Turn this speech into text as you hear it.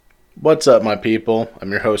What's up, my people? I'm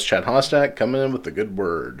your host, Chad Hostak, coming in with the good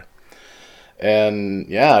word. And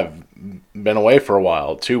yeah, I've been away for a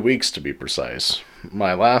while, 2 weeks to be precise.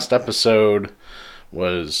 My last episode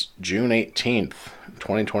was June 18th,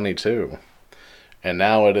 2022. And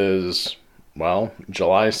now it is,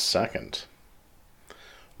 July 2nd.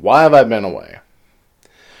 Why have I been away?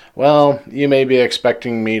 Well, you may be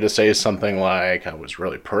expecting me to say something like I was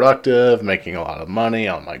really productive, making a lot of money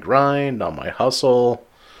on my grind, on my hustle.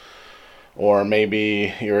 Or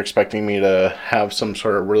maybe you're expecting me to have some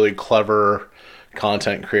sort of really clever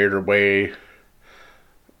content creator way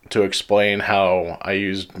to explain how I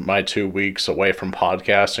used my 2 weeks away from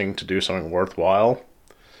podcasting to do something worthwhile.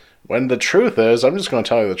 When the truth is, I'm just going to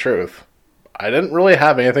tell you the truth. I didn't really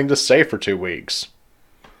have anything to say for 2 weeks.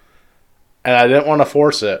 And I didn't want to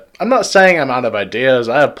force it. I'm not saying I'm out of ideas.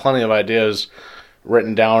 I have plenty of ideas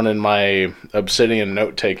written down in my Obsidian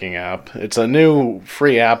note-taking app. It's a new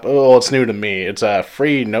free app. Well, it's new to me. It's a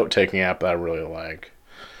free note-taking app that I really like.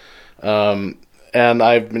 And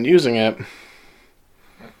I've been using it.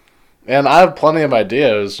 And I have plenty of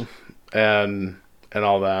ideas and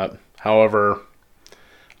all that. However,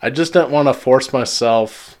 I just didn't want to force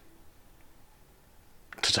myself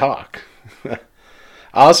to talk. I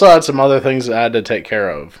also had some other things that I had to take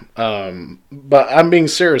care of. But I'm being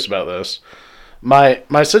serious about this.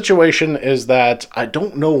 My situation is that I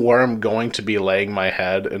don't know where I'm going to be laying my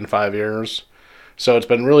head in 5 years. So it's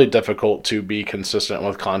been really difficult to be consistent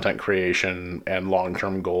with content creation and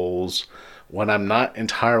long-term goals when I'm not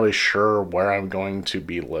entirely sure where I'm going to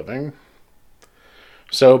be living.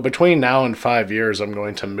 So between now and 5 years, I'm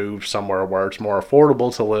going to move somewhere where it's more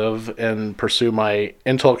affordable to live and pursue my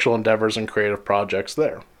intellectual endeavors and creative projects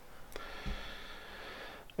there.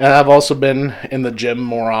 And I've also been in the gym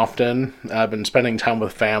more often. I've been spending time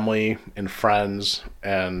with family and friends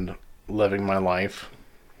and living my life.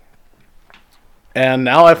 And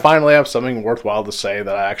now I finally have something worthwhile to say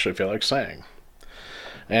that I actually feel like saying.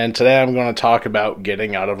 And today I'm going to talk about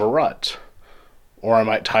getting out of a rut. Or I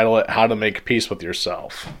might title it, How to Make Peace with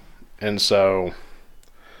Yourself. And so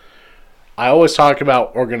I always talk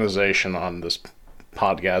about organization on this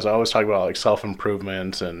podcast. I always talk about like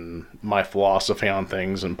self-improvement and my philosophy on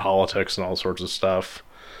things and politics and all sorts of stuff.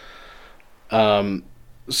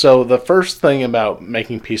 So the first thing about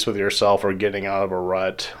making peace with yourself or getting out of a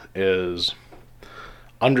rut is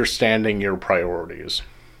understanding your priorities.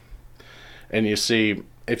 And you see,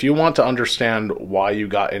 if you want to understand why you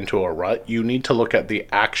got into a rut, you need to look at the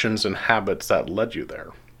actions and habits that led you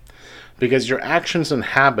there. Because your actions and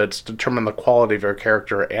habits determine the quality of your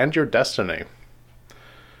character and your destiny.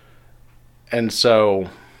 And so,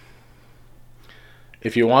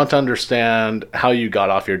 if you want to understand how you got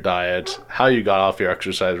off your diet, how you got off your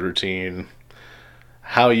exercise routine,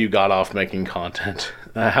 how you got off making content,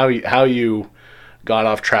 how you got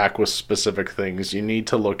off track with specific things, you need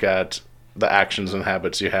to look at the actions and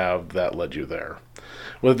habits you have that led you there.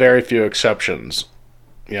 With very few exceptions.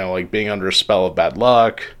 You know, like being under a spell of bad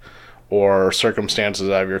luck or circumstances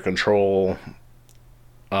out of your control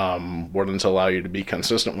wouldn't allow you to be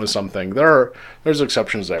consistent with something. There's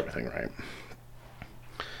exceptions to everything, right?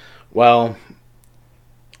 Well,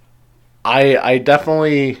 I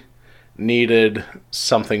definitely needed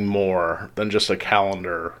something more than just a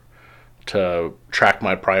calendar to track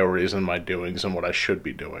my priorities and my doings and what I should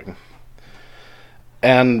be doing.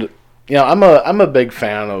 And you know, I'm a big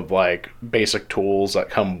fan of like basic tools that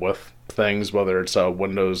come with things, whether it's a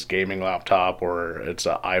Windows gaming laptop or it's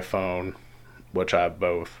an iPhone, which I have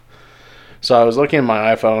both. So I was looking at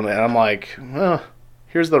my iPhone and I'm like, well,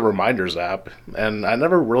 here's the Reminders app. And I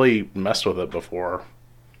never really messed with it before.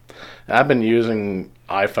 And I've been using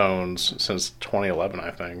iPhones since 2011,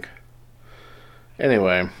 I think.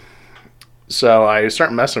 Anyway, so I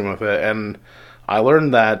start messing with it and I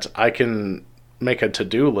learned that I can make a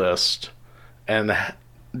to-do list and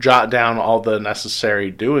jot down all the necessary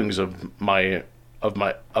doings of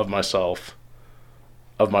myself,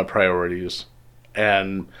 of my priorities,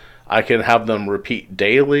 and I can have them repeat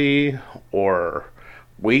daily or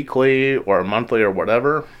weekly or monthly or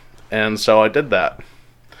whatever. And so I did that.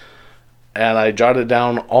 And I jotted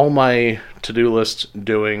down all my to-do list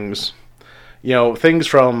doings, you know, things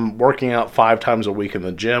from working out 5 times a week in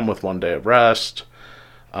the gym with 1 day of rest,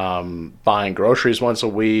 buying groceries once a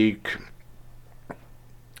week,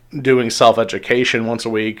 doing self-education once a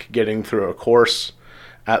week, getting through a course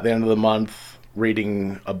at the end of the month,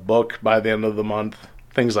 reading a book by the end of the month,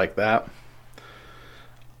 things like that.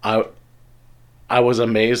 I was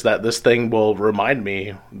amazed that this thing will remind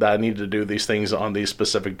me that I need to do these things on these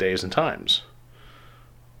specific days and times.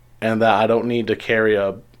 And that I don't need to carry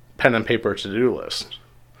a pen and paper to-do list.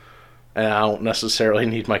 And I don't necessarily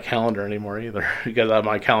need my calendar anymore either because I have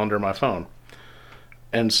my calendar in my phone.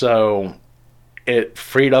 And so it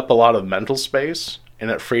freed up a lot of mental space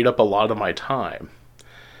and it freed up a lot of my time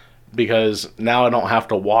because now I don't have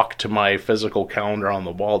to walk to my physical calendar on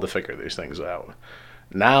the wall to figure these things out.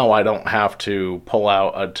 Now I don't have to pull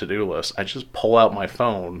out a to-do list. I just pull out my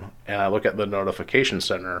phone and I look at the notification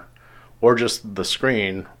center or just the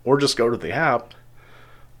screen or just go to the app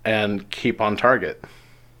and keep on target.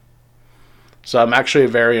 So I'm actually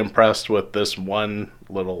very impressed with this one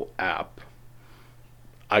little app.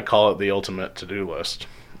 I call it the ultimate to-do list.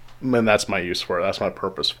 And that's my use for it. That's my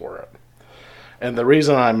purpose for it. And the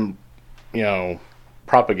reason I'm,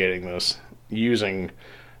 propagating this using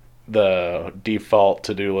the default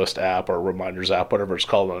to-do list app or reminders app, whatever it's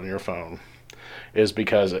called on your phone, is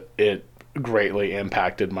because it greatly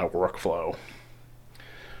impacted my workflow.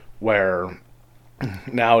 Where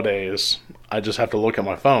nowadays I just have to look at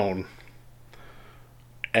my phone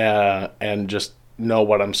and just know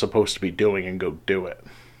what I'm supposed to be doing and go do it.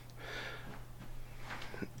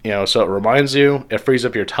 So it reminds you, it frees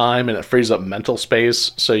up your time, and it frees up mental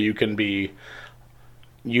space so you can be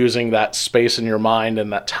using that space in your mind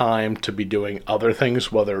and that time to be doing other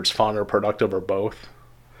things, whether it's fun or productive or both.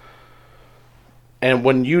 And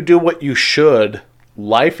when you do what you should,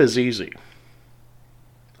 life is easy.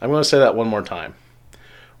 I'm going to say that one more time.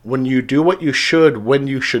 When you do what you should when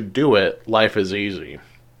you should do it, life is easy.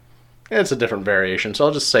 It's a different variation, so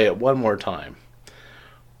I'll just say it one more time.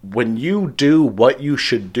 When you do what you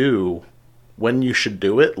should do when you should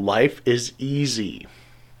do it, life is easy.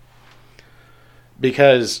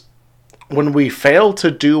 Because when we fail to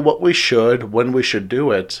do what we should when we should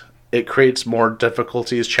do it, it creates more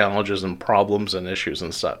difficulties, challenges, and problems and issues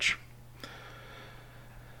and such.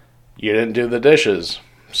 You didn't do the dishes,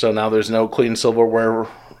 so now there's no clean silverware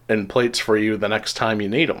and plates for you the next time you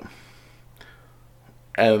need them.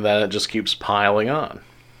 And then it just keeps piling on.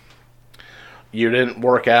 You didn't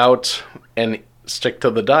work out and stick to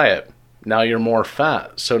the diet. Now you're more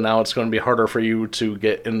fat, so now it's going to be harder for you to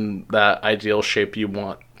get in that ideal shape you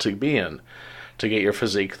want to be in, to get your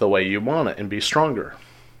physique the way you want it and be stronger.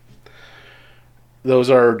 Those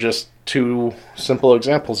are just two simple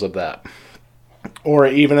examples of that. Or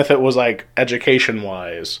even if it was like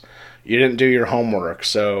education-wise, you didn't do your homework,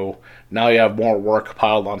 so now you have more work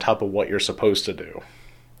piled on top of what you're supposed to do.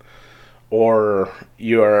 Or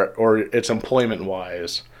it's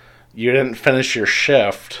employment-wise. You didn't finish your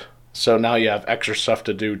shift, so now you have extra stuff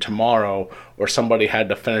to do tomorrow, or somebody had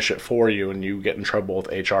to finish it for you and you get in trouble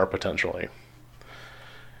with HR potentially.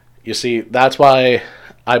 You see, that's why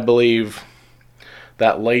I believe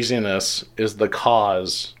that laziness is the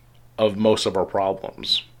cause of most of our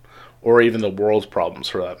problems, or even the world's problems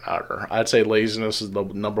for that matter. I'd say laziness is the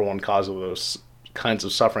number one cause of those kinds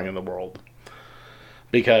of suffering in the world.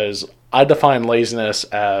 Because I define laziness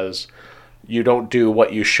as you don't do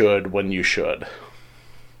what you should when you should.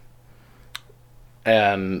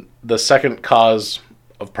 And the second cause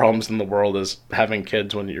of problems in the world is having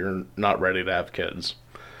kids when you're not ready to have kids.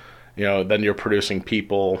 Then you're producing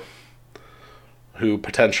people who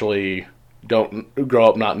potentially don't grow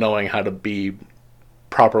up not knowing how to be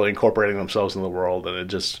properly incorporating themselves in the world, and it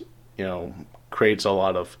just, creates a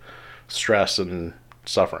lot of stress and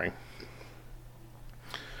suffering.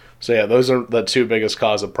 So yeah, those are the two biggest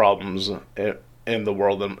cause of problems in the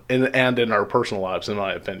world and in our personal lives, in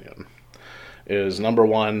my opinion. Is number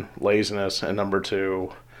one, laziness, and number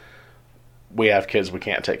two, we have kids we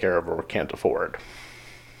can't take care of or we can't afford.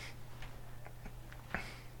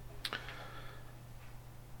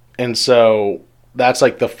 And so that's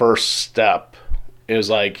like the first step,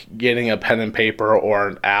 is like getting a pen and paper or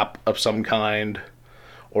an app of some kind,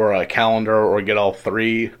 or a calendar, or get all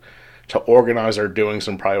three to organize our doings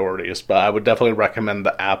and priorities. But I would definitely recommend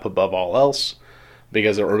the app above all else,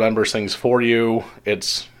 because it remembers things for you,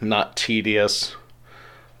 it's not tedious,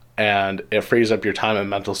 and it frees up your time and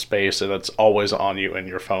mental space, and it's always on you in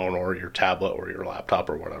your phone or your tablet or your laptop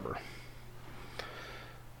or whatever.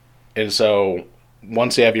 And so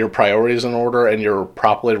once you have your priorities in order and you're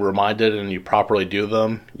properly reminded and you properly do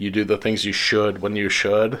them, you do the things you should when you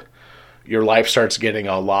should, your life starts getting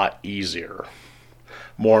a lot easier,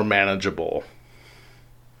 more manageable.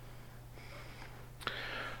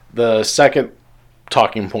 The second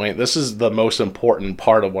talking point, this is the most important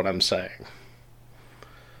part of what I'm saying.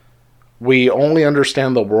 We only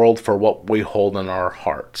understand the world for what we hold in our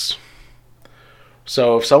hearts.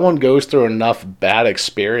 So if someone goes through enough bad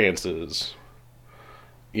experiences,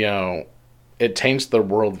 it taints their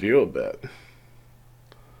worldview a bit.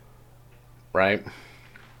 Right?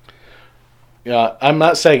 Yeah, I'm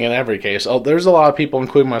not saying in every case. Oh, there's a lot of people,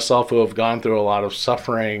 including myself, who have gone through a lot of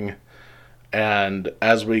suffering, and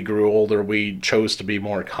as we grew older, we chose to be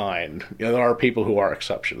more kind. There are people who are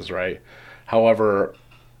exceptions, right? However,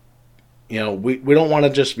 we don't want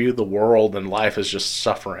to just view the world and life as just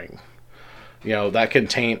suffering. That can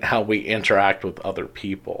taint how we interact with other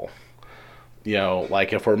people.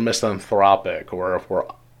 Like if we're misanthropic or if we're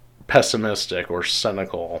pessimistic or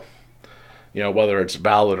cynical, whether it's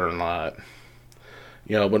valid or not.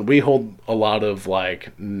 When we hold a lot of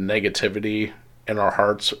like negativity in our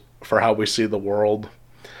hearts for how we see the world,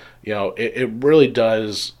 it really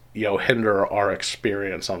does, hinder our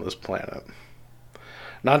experience on this planet.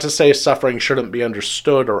 Not to say suffering shouldn't be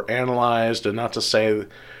understood or analyzed, and not to say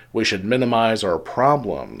we should minimize our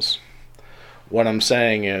problems. What I'm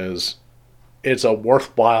saying is it's a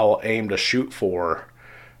worthwhile aim to shoot for,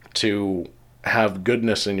 to have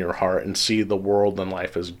goodness in your heart and see the world and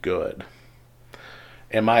life as good.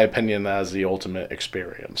 In my opinion, that is the ultimate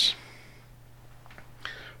experience.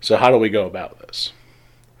 So how do we go about this?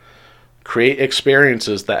 Create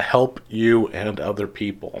experiences that help you and other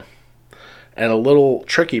people. And a little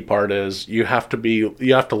tricky part is you have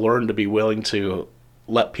to learn to be willing to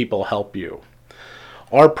let people help you.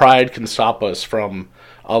 Our pride can stop us from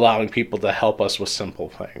allowing people to help us with simple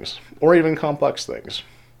things or even complex things.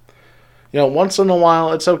 Once in a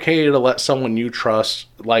while, it's okay to let someone you trust,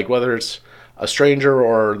 like whether it's a stranger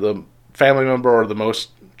or the family member or the most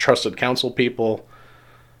trusted counsel people,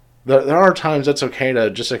 there are times it's okay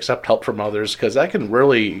to just accept help from others, because that can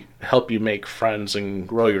really help you make friends and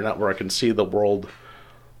grow your network and see the world,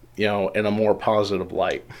 in a more positive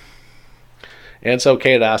light. And it's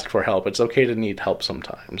okay to ask for help. It's okay to need help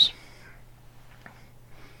sometimes.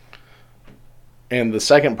 And the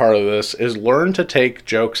second part of this is learn to take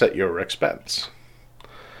jokes at your expense.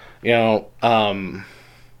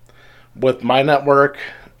 With my network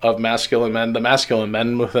of masculine men, the masculine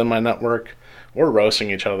men within my network, we're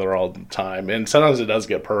roasting each other all the time. And sometimes it does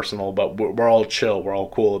get personal, but we're all chill. We're all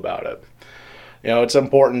cool about it. It's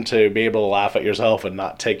important to be able to laugh at yourself and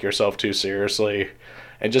not take yourself too seriously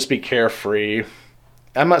and just be carefree.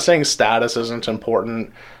 I'm not saying status isn't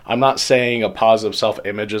important. I'm not saying a positive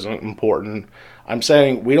self-image isn't important. I'm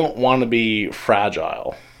saying we don't want to be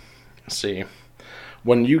fragile. See,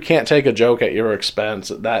 when you can't take a joke at your expense,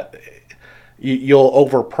 that you'll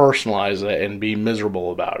over-personalize it and be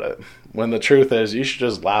miserable about it. When the truth is, you should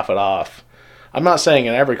just laugh it off. I'm not saying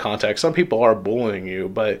in every context. Some people are bullying you,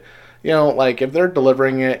 but, like if they're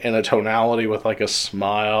delivering it in a tonality with like a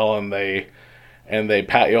smile and they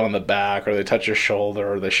pat you on the back or they touch your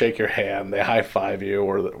shoulder or they shake your hand, they high five you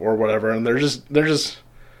or whatever, and they're just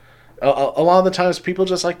a lot of the times people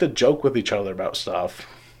just like to joke with each other about stuff.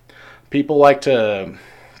 People like to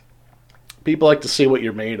see what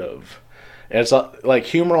you're made of. And it's like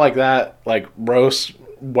humor like that, like roast,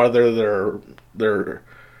 whether they're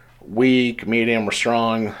weak, medium, or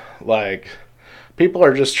strong. Like people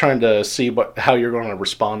are just trying to see how you're going to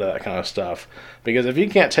respond to that kind of stuff. Because if you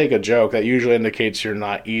can't take a joke, that usually indicates you're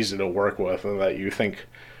not easy to work with and that you think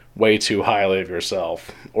way too highly of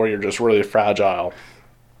yourself, or you're just really fragile.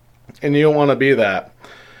 And you don't want to be that.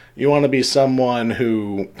 You want to be someone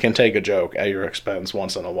who can take a joke at your expense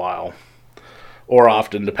once in a while. Or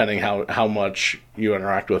often, depending how much you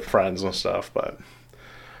interact with friends and stuff. But,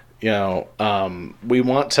 we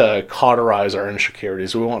want to cauterize our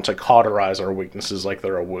insecurities. We want to cauterize our weaknesses like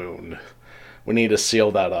they're a wound. We need to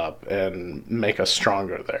seal that up and make us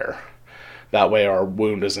stronger there. That way our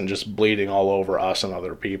wound isn't just bleeding all over us and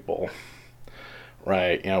other people.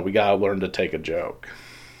 Right? We got to learn to take a joke.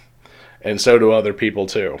 And so do other people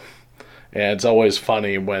too. And it's always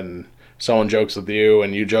funny when someone jokes with you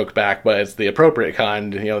and you joke back, but it's the appropriate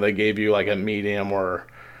kind. They gave you like a medium or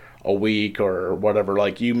a weak or whatever.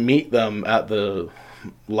 Like you meet them at the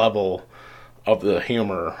level of the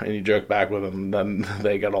humor and you joke back with them, then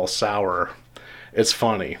they get all sour. It's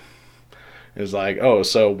funny. It's like, oh,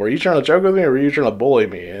 so were you trying to joke with me or were you trying to bully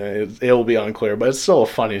me? And it'll be unclear, but it's still a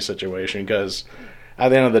funny situation because at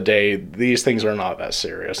the end of the day, these things are not that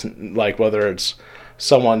serious. Like whether it's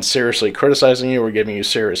someone seriously criticizing you or giving you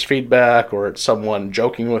serious feedback, or it's someone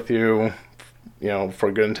joking with you,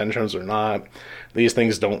 for good intentions or not, these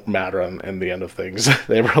things don't matter in the end of things.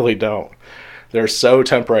 They really don't. They're so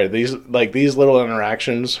temporary. These little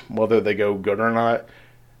interactions, whether they go good or not,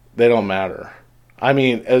 they don't matter. I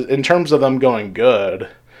mean, in terms of them going good,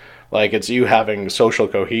 like it's you having social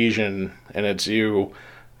cohesion and it's you,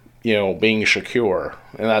 being secure,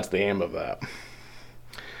 and that's the aim of that.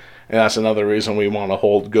 And that's another reason we want to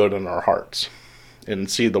hold good in our hearts and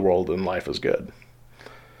see the world and life as good.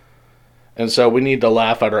 And so we need to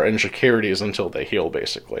laugh at our insecurities until they heal,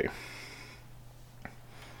 basically.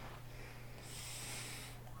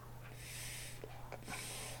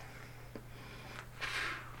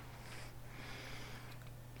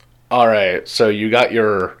 All right, so you got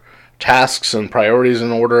your tasks and priorities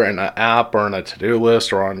in order in an app or in a to-do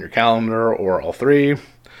list or on your calendar or all three.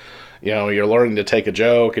 You're learning to take a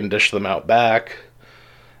joke and dish them out back.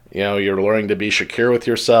 You're learning to be secure with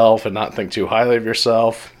yourself and not think too highly of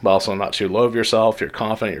yourself, but also not too low of yourself. You're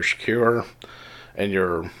confident, you're secure, and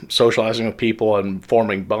you're socializing with people and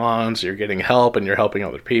forming bonds. You're getting help and you're helping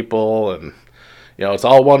other people, and it's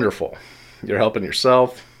all wonderful. You're helping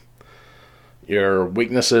yourself. Your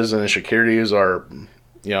weaknesses and insecurities are,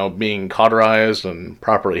 being cauterized and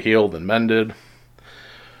properly healed and mended.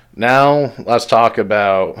 Now, let's talk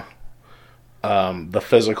about the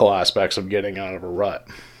physical aspects of getting out of a rut.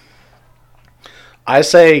 I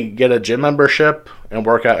say get a gym membership and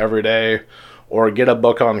work out every day, or get a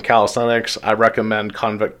book on calisthenics. I recommend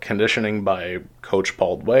Convict Conditioning by Coach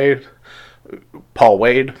Paul Wade.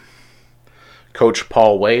 Coach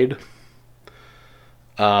Paul Wade.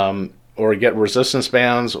 Or get resistance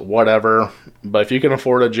bands, whatever. But if you can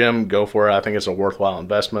afford a gym, go for it. I think it's a worthwhile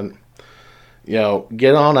investment.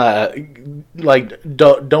 Get on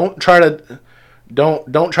don't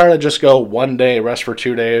try to just go one day, rest for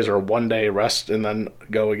 2 days, or one day rest and then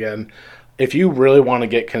go again. If you really want to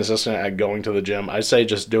get consistent at going to the gym, I say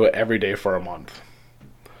just do it every day for a month.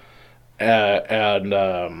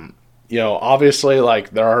 Obviously,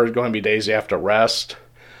 there are going to be days you have to rest,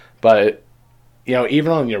 but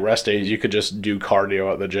even on your rest days, you could just do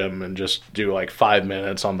cardio at the gym and just do 5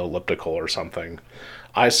 minutes on the elliptical or something.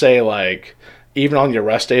 I say even on your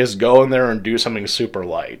rest days, go in there and do something super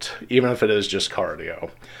light, even if it is just cardio,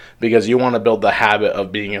 because you want to build the habit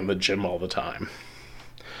of being in the gym all the time.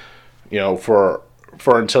 For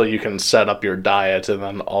until you can set up your diet and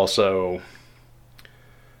then also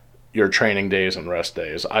your training days and rest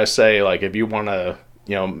days. I say if you want to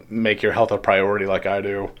make your health a priority like I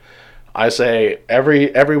do, I say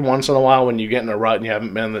every once in a while when you get in a rut and you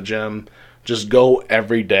haven't been in the gym, just go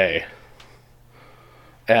every day.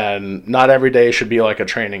 And not every day should be like a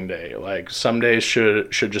training day. Some days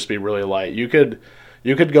should just be really light. You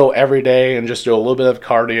could go every day and just do a little bit of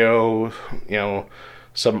cardio,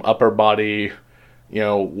 some upper body,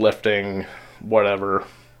 lifting, whatever.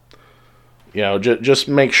 Just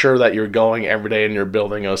make sure that you're going every day and you're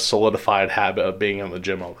building a solidified habit of being in the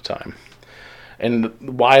gym all the time.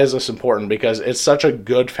 And why is this important? Because it's such a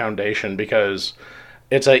good foundation, because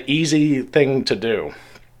it's an easy thing to do.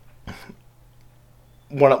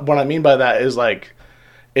 What I mean by that is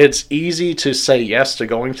it's easy to say yes to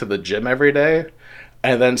going to the gym every day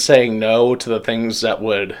and then saying no to the things that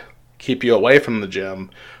would keep you away from the gym.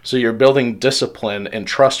 So you're building discipline and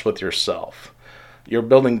trust with yourself. You're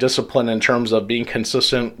building discipline in terms of being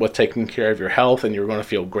consistent with taking care of your health, and you're going to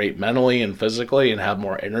feel great mentally and physically and have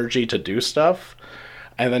more energy to do stuff.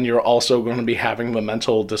 And then you're also going to be having the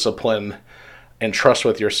mental discipline and trust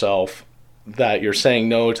with yourself that you're saying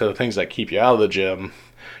no to the things that keep you out of the gym.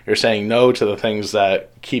 You're saying no to the things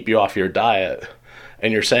that keep you off your diet.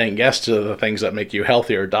 And you're saying yes to the things that make you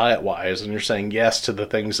healthier diet-wise. And you're saying yes to the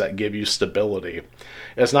things that give you stability.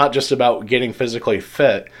 It's not just about getting physically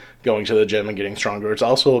fit, going to the gym and getting stronger. It's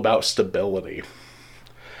also about stability.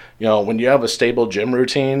 When you have a stable gym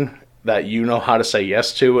routine that you know how to say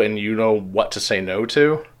yes to and you know what to say no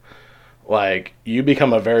to, you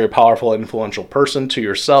become a very powerful, influential person to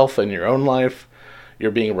yourself and your own life. You're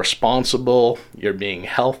being responsible, you're being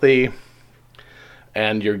healthy,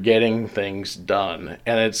 and you're getting things done.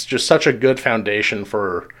 And it's just such a good foundation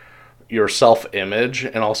for your self-image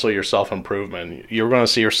and also your self-improvement. You're going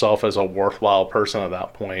to see yourself as a worthwhile person at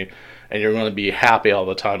that point, and you're going to be happy all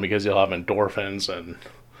the time because you'll have endorphins, and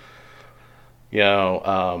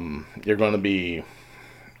you're going to be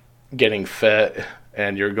getting fit,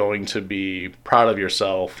 and you're going to be proud of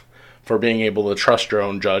yourself for being able to trust your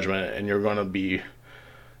own judgment, and you're going to be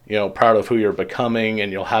proud of who you're becoming,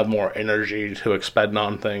 and you'll have more energy to expend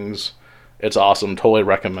on things. It's awesome. Totally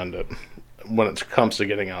recommend it when it comes to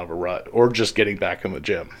getting out of a rut or just getting back in the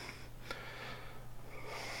gym.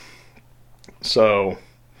 So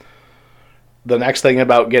the next thing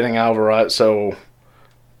about getting out of a rut, so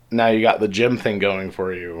now you got the gym thing going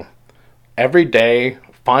for you. Every day,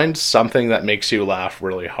 find something that makes you laugh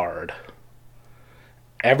really hard.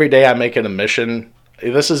 Every day I make it a mission.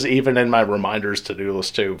 This is even in my reminders to-do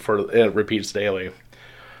list too, for it repeats daily.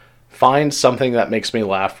 Find something that makes me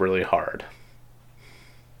laugh really hard.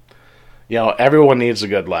 Everyone needs a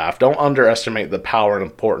good laugh. Don't underestimate the power and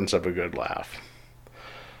importance of a good laugh.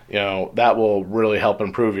 that will really help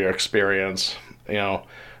improve your experience.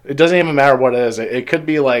 It doesn't even matter what it is. It could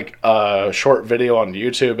be like a short video on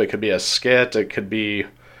YouTube. It could be a skit. It could be,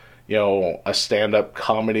 a stand-up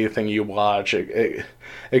comedy thing you watch. It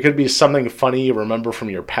could be something funny you remember from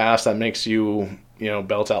your past that makes you,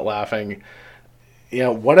 belt out laughing.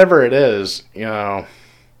 Whatever it is,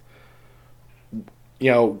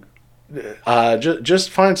 just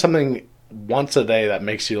find something once a day that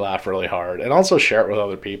makes you laugh really hard, and also share it with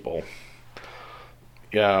other people.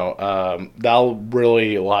 That'll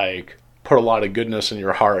really put a lot of goodness in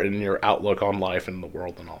your heart and your outlook on life and the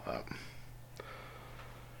world and all that.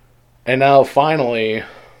 And now finally,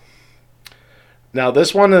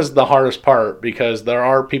 this one is the hardest part because there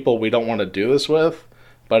are people we don't want to do this with,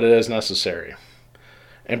 but it is necessary.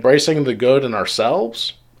 Embracing the good in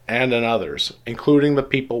ourselves and in others, including the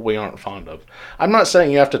people we aren't fond of. I'm not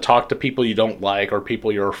saying you have to talk to people you don't like or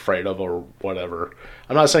people you're afraid of or whatever.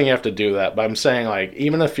 I'm not saying you have to do that, but I'm saying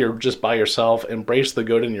even if you're just by yourself, embrace the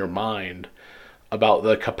good in your mind about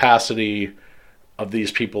the capacity of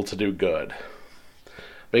these people to do good.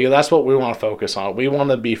 Because that's what we want to focus on. We want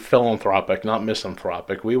to be philanthropic, not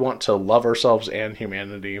misanthropic. We want to love ourselves and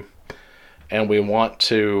humanity, and we want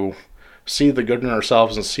to see the good in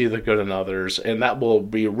ourselves and see the good in others, and that will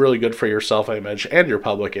be really good for your self-image and your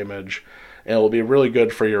public image, and it will be really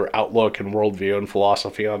good for your outlook and worldview and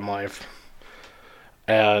philosophy on life.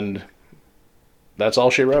 And that's all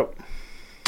she wrote.